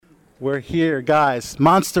We're here, guys.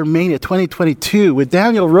 Monster Mania 2022 with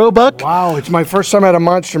Daniel Roebuck. Wow, it's my first time at a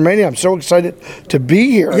Monster Mania. I'm so excited to be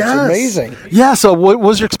here. Yes. It's amazing. Yeah, so what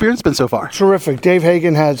was your experience been so far? Terrific. Dave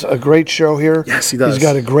Hagen has a great show here. Yes, he does. He's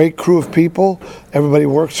got a great crew of people. Everybody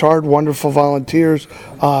works hard, wonderful volunteers,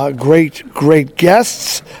 great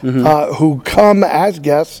guests who come as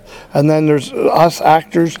guests, and then there's us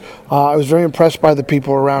actors. I was very impressed by the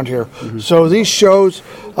people around here. So these shows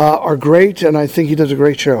are great, and I think he does a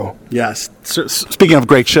great show. Yes. So, speaking of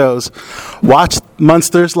great shows, watched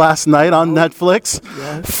Munsters last night on Netflix.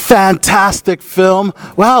 Yes. Fantastic film.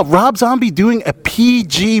 Wow, Rob Zombie doing a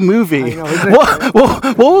PG movie. I know, isn't it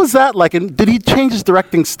What was that like? And did he change his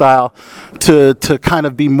directing style to kind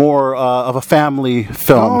of be more of a family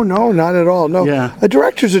film? No, not at all. No, Yeah. a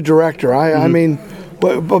director's a director. I mean,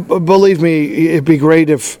 but believe me, it'd be great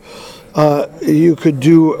if you could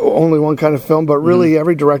do only one kind of film, but really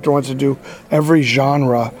every director wants to do every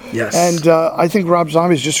genre. Yes. And I think Rob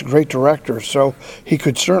Zombie is just a great director, so he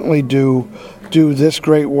could certainly do this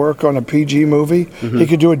great work on a PG movie. He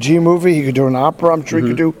could do a G movie. He could do an opera. I'm sure he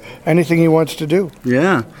could do anything he wants to do.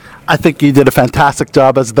 Yeah. I think you did a fantastic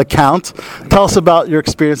job as the Count. Tell us about your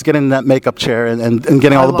experience getting in that makeup chair and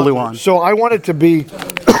getting all the blue on. So I wanted to be.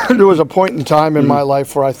 There was a point in time in my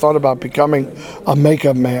life where I thought about becoming a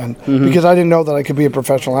makeup man because I didn't know that I could be a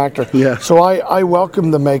professional actor. Yeah. So I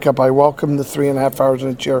welcome the makeup. I welcome the 3.5 hours in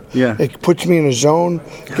a chair. Yeah. It puts me in a zone,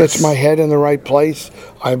 gets my head in the right place.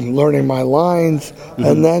 I'm learning my lines,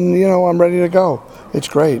 and then, I'm ready to go. It's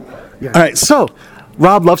great. All right, so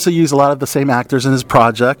Rob loves to use a lot of the same actors in his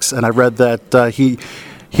projects, and I read that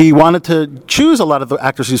he wanted to choose a lot of the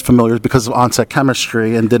actors he's familiar with because of on-set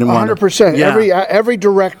chemistry and didn't want to... 100%. Yeah. Every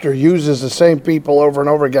director uses the same people over and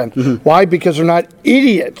over again. Why? Because they're not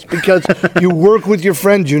idiots. Because you work with your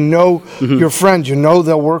friends. You know your friends. You know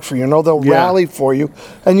they'll work for you. You know they'll rally for you.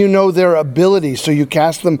 And you know their abilities. So you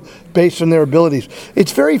cast them based on their abilities.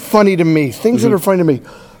 It's very funny to me. Things that are funny to me.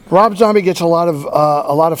 Rob Zombie gets a lot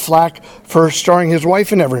of flack for starring his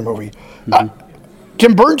wife in every movie.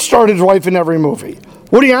 Tim Burton starred his wife in every movie.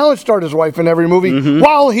 Woody Allen starred his wife in every movie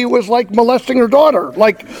while he was molesting her daughter.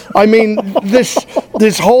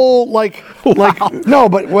 This whole no,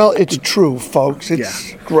 but it's true, folks.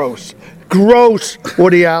 It's gross,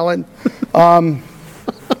 Woody Allen.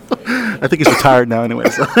 I think he's retired now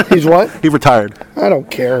anyways. He's what? He retired. I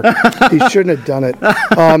don't care. He shouldn't have done it.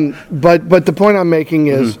 But the point I'm making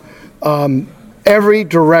is every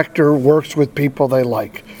director works with people they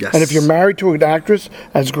like. Yes. And if you're married to an actress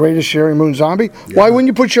as great as Sherry Moon Zombie, why wouldn't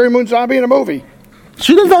you put Sherry Moon Zombie in a movie?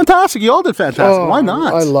 She did fantastic. You all did fantastic. Why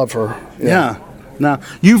not? I love her. Yeah. Now,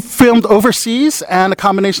 you filmed overseas and a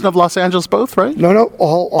combination of Los Angeles both, right? No,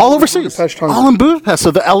 all overseas. Budapest, Hungary. All in Budapest. So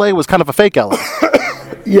the LA was kind of a fake LA.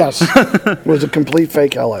 Yes, it was a complete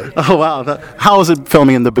fake LA. Oh, wow. How was it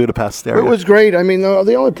filming in the Budapest area? It was great. I mean,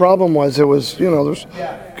 the only problem was there's.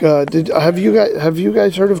 Have you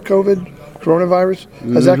guys heard of coronavirus?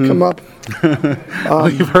 Has that come up?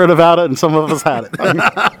 You've heard about it, and some of us had it.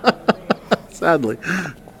 Sadly.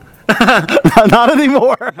 Not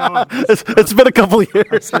anymore. No. It's been a couple of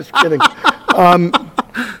years. Just kidding.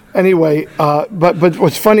 Anyway, but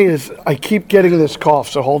what's funny is I keep getting this cough,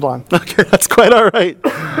 so hold on. Okay, that's quite all right.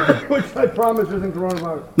 Which I promise isn't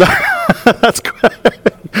coronavirus. That's great.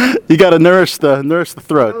 You got to nourish the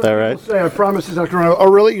throat there, right? I promise it's not coronavirus.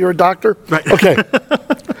 Oh, really? You're a doctor? Right. Okay.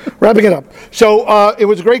 Wrapping it up. So it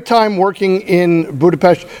was a great time working in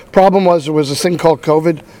Budapest. Problem was there was this thing called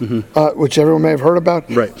COVID, which everyone may have heard about.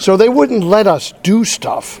 Right. So they wouldn't let us do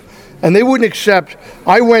stuff. And they wouldn't accept.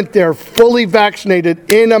 I went there fully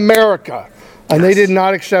vaccinated in America, and they did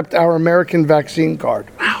not accept our American vaccine card.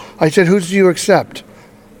 Wow. I said, "Who do you accept?"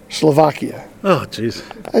 Slovakia. Oh, jeez.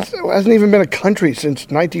 It hasn't even been a country since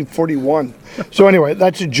 1941. So anyway,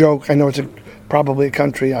 that's a joke. I know it's probably a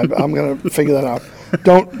country. I'm going to figure that out.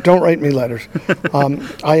 Don't write me letters.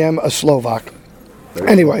 I am a Slovak.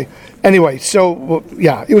 Anyway. So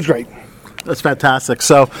yeah, it was great. That's fantastic.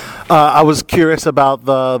 So I was curious about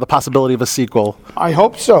the possibility of a sequel. I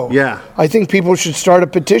hope so. Yeah. I think people should start a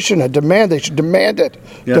petition, a demand. They should demand it.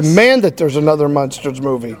 Yes. Demand that there's another Munsters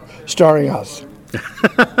movie starring us.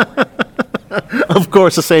 Of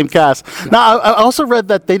course, the same cast. Now, I also read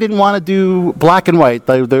that they didn't want to do black and white.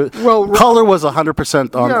 Color was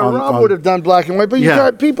 100% on. Yeah, on, Rob would have done black and white, but you Yeah.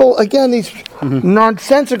 got people, again, these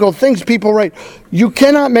nonsensical things people write. You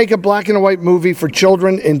cannot make a black and white movie for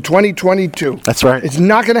children in 2022. That's right. It's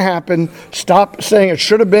not going to happen. Stop saying it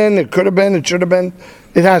should have been, it could have been, it should have been.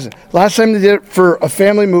 It hasn't. Last time they did it for a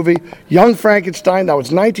family movie, Young Frankenstein, that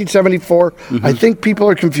was 1974. I think people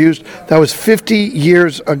are confused. That was 50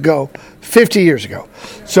 years ago. 50 years ago.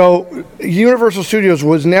 So Universal Studios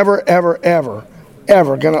was never, ever, ever,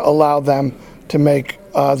 ever going to allow them to make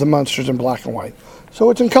the Munsters in black and white. So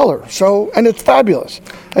it's in color. And it's fabulous.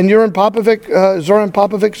 And Zoran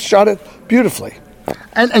Popovic shot it beautifully.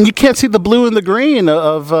 And you can't see the blue and the green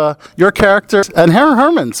of your character and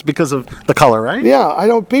Herman's because of the color, right? Yeah, I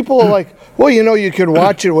don't. People are like, well, you could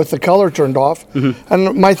watch it with the color turned off.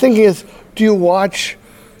 And my thinking is, do you watch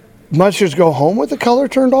Munsters Go Home with the color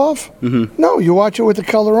turned off? No, you watch it with the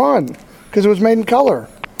color on because it was made in color.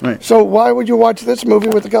 Right. So why would you watch this movie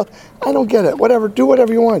with the color? I don't get it. Whatever, do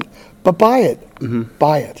whatever you want, but buy it.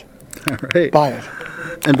 Buy it. All right. Buy it.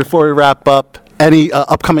 And before we wrap up, any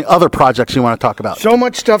upcoming other projects you want to talk about? So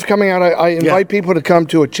much stuff coming out. I invite people to come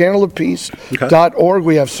to a channelofpeace.org.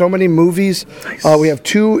 We have so many movies. Nice. We have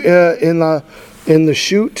 2 in the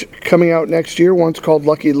shoot coming out next year. One's called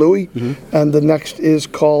Lucky Louie, and the next is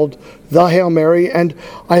called The Hail Mary. And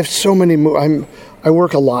I have so many movies. I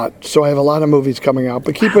work a lot, so I have a lot of movies coming out.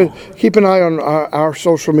 But keep an eye on our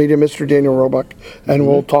social media, Mr. Daniel Roebuck, and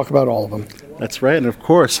we'll talk about all of them. That's right, and of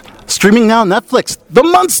course, streaming now on Netflix, The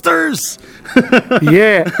Munsters!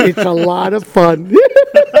 Yeah, it's a lot of fun.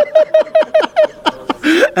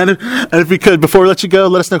 And if we could, before we let you go,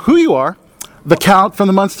 let us know who you are, the Count from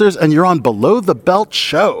The Munsters, and you're on Below the Belt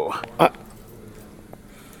Show.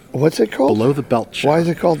 What's it called? Below the Belt Show. Why is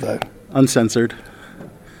it called that? Uncensored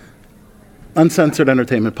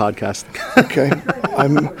entertainment podcast. Okay.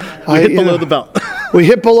 We hit below the belt. We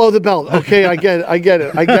hit below the belt. Okay, I get it. I get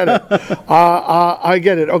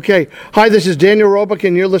it. Okay. Hi, this is Daniel Roebuck,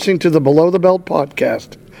 and you're listening to the Below the Belt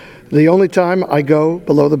podcast. The only time I go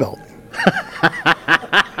below the belt.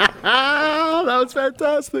 That was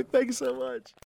fantastic. Thank you so much.